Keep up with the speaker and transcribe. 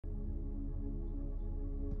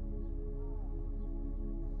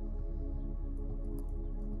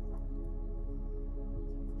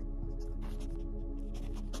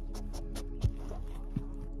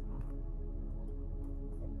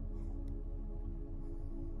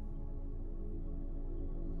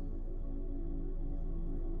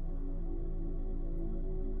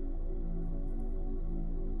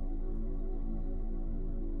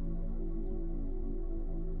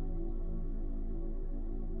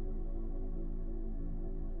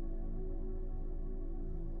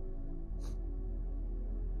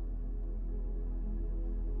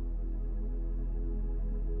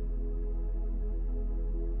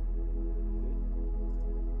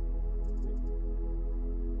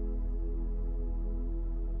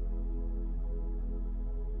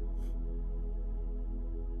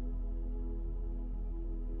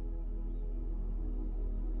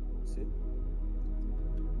See?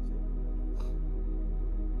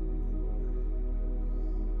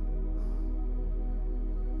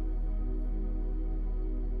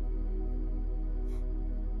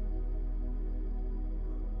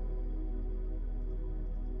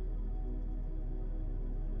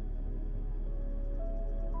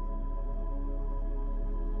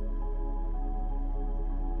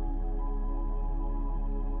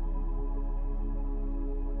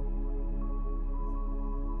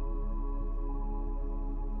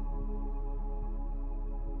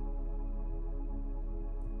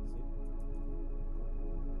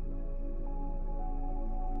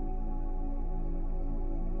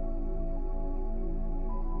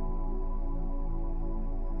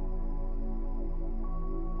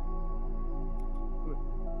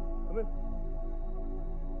 Come here.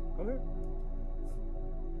 Come here.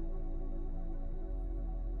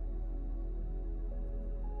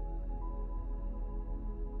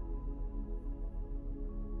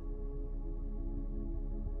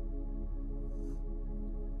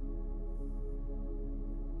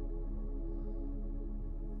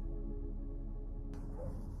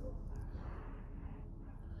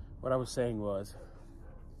 What I was saying was,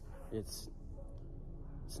 it's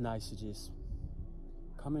nice to just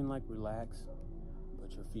come in, like, relax,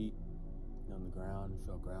 put your feet on the ground and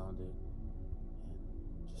feel grounded, and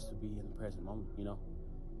just to be in the present moment, you know?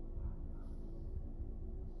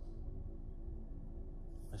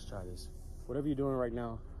 Let's try this. Whatever you're doing right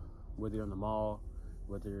now, whether you're in the mall,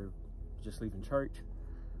 whether you're just leaving church,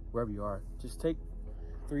 wherever you are, just take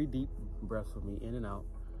 3 deep breaths with me, in and out,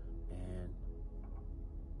 and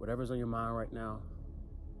whatever's on your mind right now,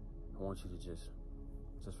 I want you to just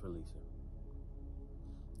release it.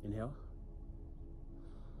 Inhale.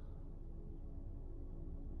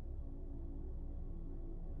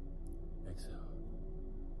 Exhale.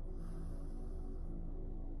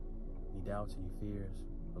 Any doubts, any fears,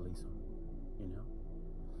 release them. Inhale.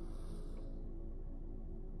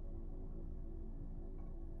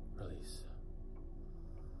 Release.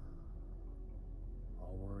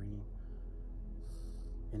 All worrying.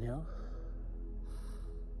 Inhale.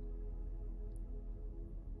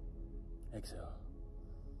 Exhale.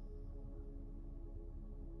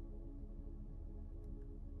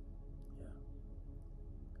 Yeah.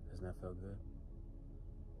 Doesn't that feel good?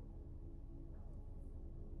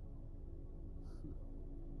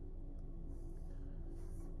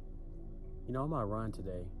 You know, on my run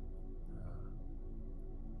today, I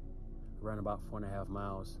ran about 4.5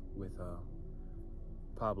 miles with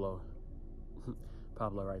Pablo.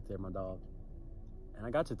 Pablo right there, my dog. And I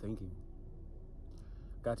got to thinking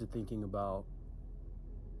about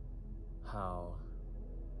how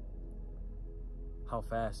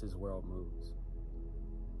fast this world moves,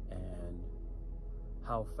 and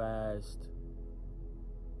how fast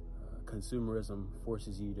consumerism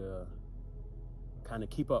forces you to kind of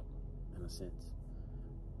keep up, in a sense.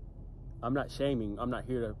 I'm not shaming. I'm not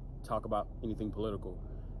here to talk about anything political.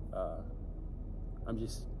 I'm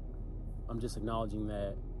just acknowledging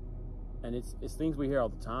that, and it's things we hear all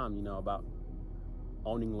the time, you know, about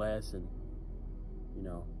owning less and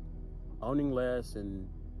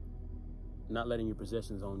not letting your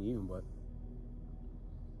possessions own you. But,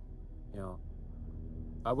 you know,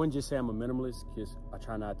 I wouldn't just say I'm a minimalist, because I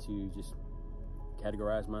try not to just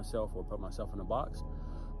categorize myself or put myself in a box.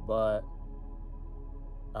 But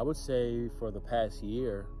I would say for the past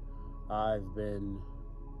year, I've been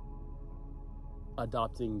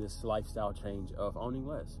adopting this lifestyle change of owning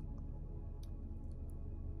less.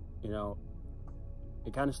 You know,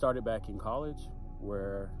 it kind of started back in college,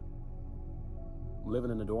 where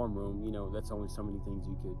living in a dorm room, you know, that's only so many things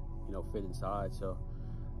you could, you know, fit inside. So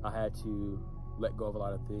I had to let go of a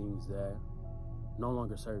lot of things that no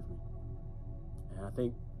longer served me. And I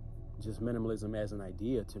think just minimalism as an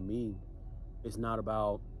idea, to me, is not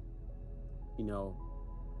about, you know,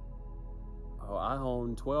 oh, I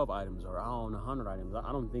own 12 items or I own 100 items.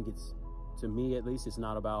 I don't think it's, to me at least, it's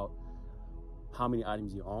not about how many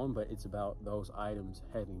items you own, but it's about those items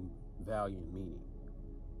having value and meaning.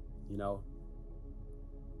 You know,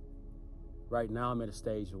 right now I'm at a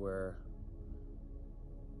stage where,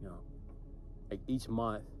 you know, like each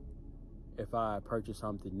month, if I purchase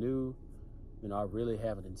something new, you know, I really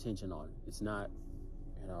have an intention on it. It's not,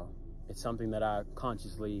 you know, it's something that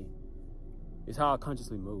it's how I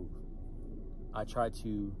consciously move. I try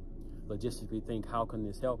to logistically think, how can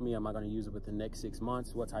this help me? Am I going to use it within the next 6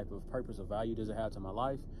 months? What type of purpose or value does it have to my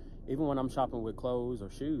life? Even when I'm shopping with clothes or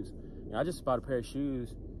shoes. You know, I just bought a pair of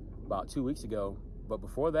shoes about 2 weeks ago, but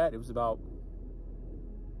before that, it was about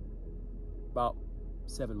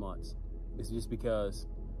 7 months. It's just because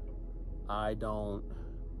I don't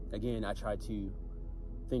again, I try to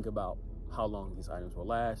think about how long these items will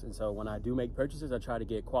last. And so when I do make purchases, I try to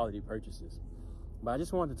get quality purchases. But I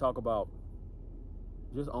just wanted to talk about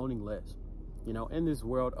just owning less. You know, in this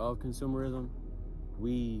world of consumerism,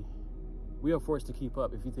 we are forced to keep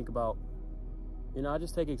up. If you think about, you know, I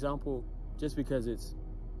just take example just because it's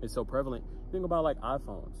so prevalent. Think about like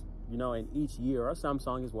iPhones, you know, and each year, or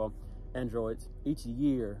Samsung as well, Androids, each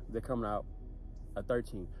year they're coming out a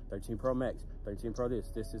 13 Pro Max, 13 Pro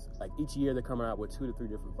this is like each year they're coming out with 2 to 3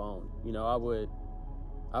 different phones. You know,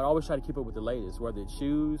 I'd always try to keep up with the latest, whether it's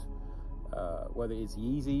shoes, whether it's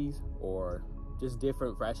Yeezys or just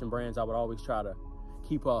different fashion brands. I would always try to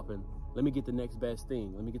keep up and let me get the next best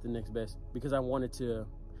thing. Let me get the next best, because I wanted to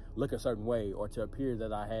look a certain way or to appear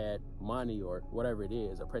that I had money or whatever it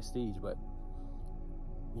is, a prestige. But,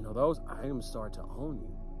 you know, those items start to own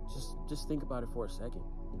you. Just think about it for a second,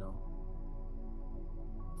 you know.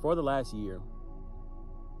 For the last year,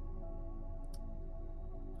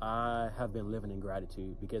 I have been living in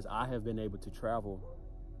gratitude because I have been able to travel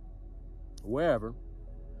wherever,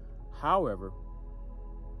 however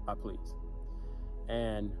I please.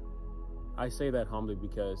 And I say that humbly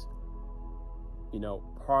because, you know,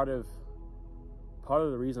 part of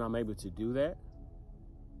the reason I'm able to do that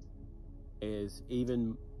is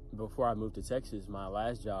even before I moved to Texas, my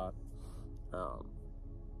last job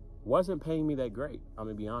wasn't paying me that great, I'm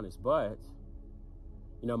gonna be honest. But,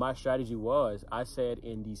 you know, my strategy was, I said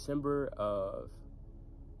in December of,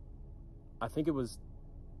 I think it was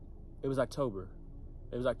October.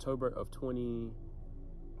 It was October of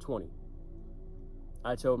 2020.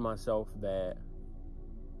 I told myself that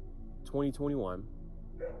 2021,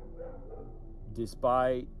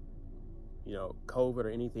 despite, you know, COVID or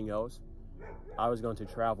anything else, I was going to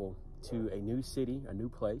travel to a new city, a new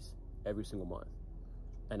place every single month.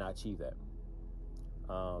 And I achieved that.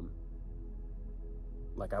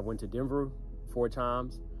 Like I went to Denver 4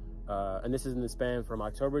 times, and this is in the span from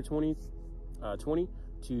October 2020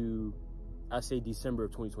 to, I say, December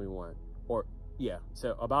of 2021, or yeah,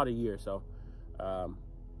 so about a year. So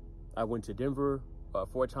I went to Denver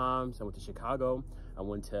 4 times. I went to Chicago. I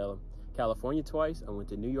went to California twice. I went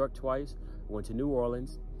to New York twice. I went to New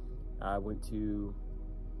Orleans. I went to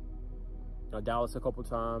Dallas a couple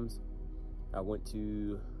times. I went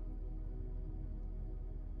to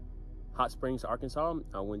Hot Springs, Arkansas.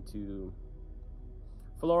 I went to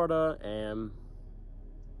Florida, and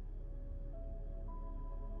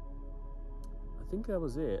I think that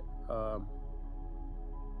was it.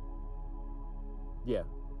 Yeah,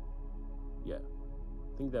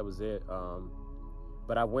 I think that was it.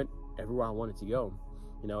 But I went everywhere I wanted to go.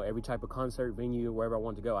 You know, every type of concert venue, wherever I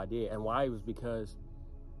wanted to go, I did. And why? It was because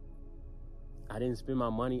I didn't spend my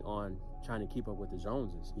money on trying to keep up with the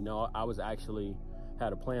Joneses. You know, I was actually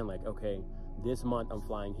had a plan, like, okay, this month I'm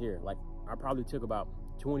flying here. Like, I probably took about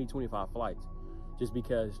 20-25 flights just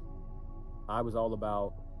because I was all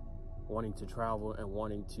about wanting to travel and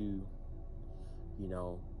wanting to, you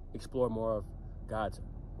know, explore more of God's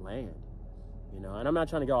land. You know, and I'm not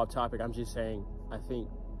trying to go off topic. I'm just saying, I think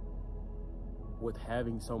with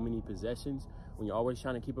having so many possessions, when you're always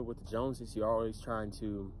trying to keep up with the Joneses, you're always trying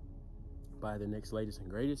to buy the next latest and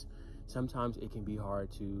greatest. Sometimes it can be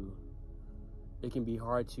hard to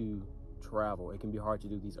travel. It can be hard to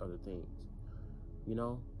do these other things. You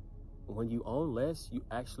know, when you own less, you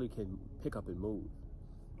actually can pick up and move.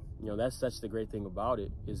 You know, that's such the great thing about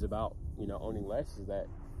it, is about, you know, owning less, is that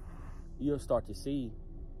you'll start to see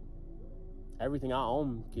everything I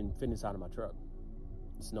own can fit inside of my truck.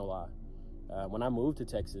 It's no lie. When I moved to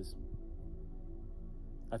Texas,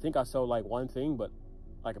 I think I sold like one thing, but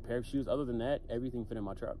like a pair of shoes. Other than that, everything fit in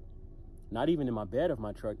my truck. Not even in my bed of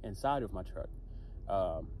my truck, inside of my truck.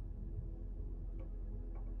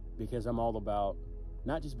 Because I'm all about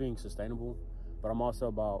not just being sustainable, but I'm also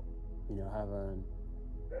about, you know, having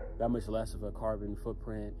that much less of a carbon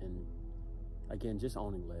footprint, and again, just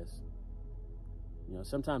owning less. You know,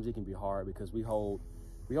 sometimes it can be hard because we hold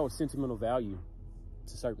sentimental value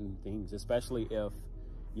to certain things, especially if,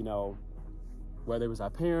 you know, whether it was our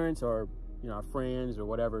parents or, you know, our friends or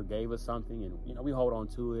whatever gave us something, and, you know, we hold on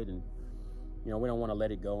to it, and, you know, we don't want to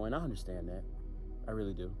let it go. And I understand that. I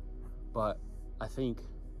really do. But I think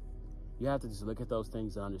you have to just look at those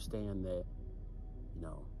things and understand that, you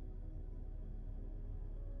know,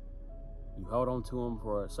 you hold on to them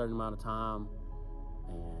for a certain amount of time,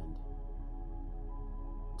 and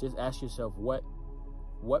just ask yourself, what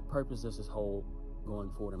purpose does this hold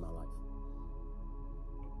going forward in my life?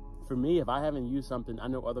 For me, if I haven't used something, I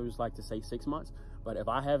know others like to say 6 months, but if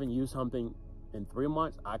I haven't used something in 3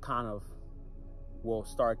 months, I kind of will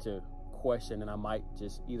start to question, and I might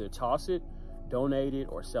just either toss it, donate it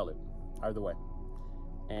or sell it, either way.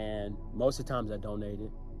 And most of the times I donate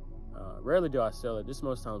it. Rarely do I sell it. This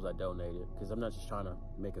most times I donate it because I'm not just trying to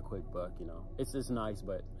make a quick buck, you know. It's nice,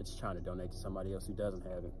 but it's trying to donate to somebody else who doesn't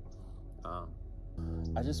have it.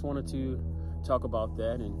 I just wanted to talk about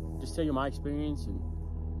that and just tell you my experience and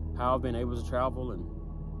how I've been able to travel, and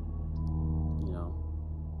you know,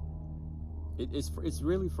 it's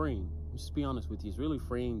really freeing. Just be honest with you, it's really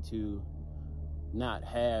freeing to not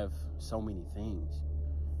have so many things.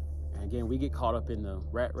 And again, we get caught up in the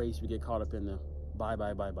rat race. We get caught up in the buy,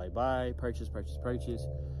 purchase,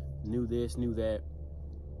 new this, new that,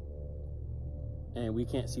 and we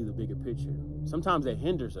can't see the bigger picture. Sometimes that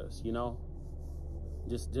hinders us, you know.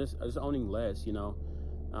 Just owning less, you know.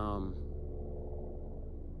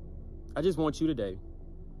 I just want you today,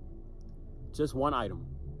 just one item.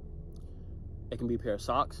 It can be a pair of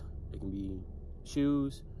socks, it can be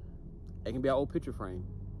shoes, it can be an old picture frame,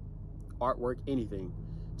 artwork, anything.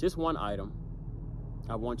 Just one item.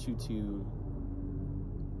 I want you to,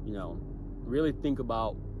 you know, really think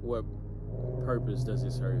about what purpose does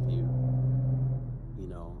it serve you, you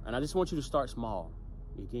know. And I just want you to start small.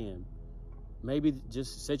 Again, maybe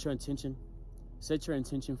just set your intention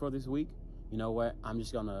for this week. You know what, I'm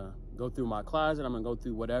just gonna go through my closet, I'm gonna go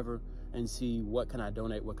through whatever and see what can I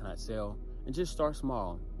donate, what can I sell, and just start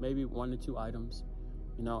small, maybe 1 to 2 items,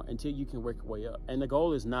 you know, until you can work your way up. And the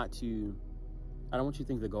goal is not to, I don't want you to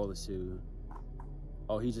think the goal is to,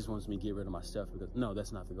 oh, he just wants me to get rid of my stuff, because no,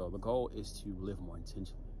 that's not the goal. The goal is to live more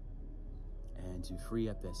intentionally and to free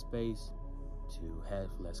up that space, to have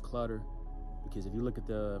less clutter. Because if you look at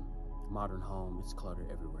the modern home, it's clutter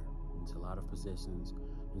everywhere. It's a lot of possessions.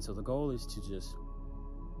 And so the goal is to just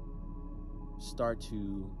start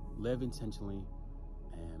to live intentionally.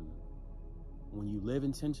 And when you live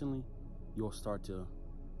intentionally, you'll start to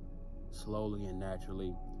slowly and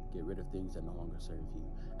naturally get rid of things that no longer serve you.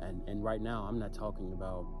 And right now, I'm not talking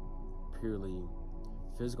about purely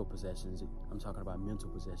physical possessions. I'm talking about mental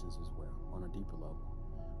possessions as well, on a deeper level.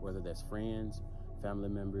 Whether that's friends, family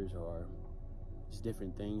members, or just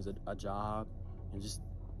different things, a job, and just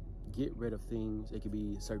get rid of things. It could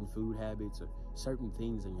be certain food habits or certain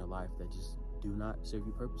things in your life that just do not serve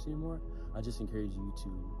your purpose anymore. I just encourage you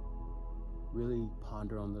to really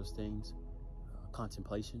ponder on those things,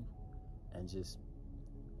 contemplation, and just,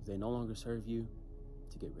 if they no longer serve you,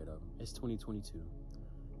 to get rid of them. It's 2022.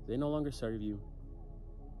 If they no longer serve you,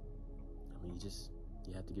 I mean,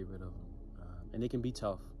 you have to get rid of them. And it can be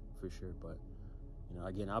tough, for sure, but, you know,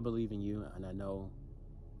 again, I believe in you, and I know,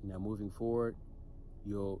 you know, moving forward,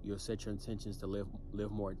 you'll set your intentions to live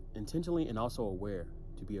more intentionally and also aware,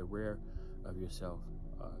 to be aware of yourself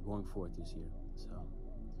going forward this year. So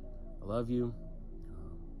I love you.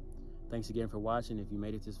 Thanks again for watching. If you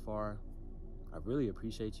made it this far, I really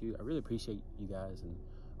appreciate you. I really appreciate you guys and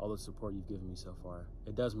all the support you've given me so far.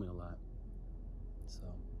 It does mean a lot. So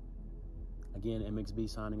again, MXB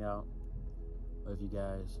signing out. Love you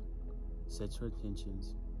guys. Set your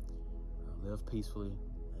intentions. Live peacefully.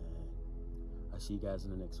 I'll see you guys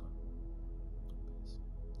in the next one. Peace.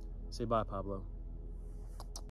 Say bye, Pablo.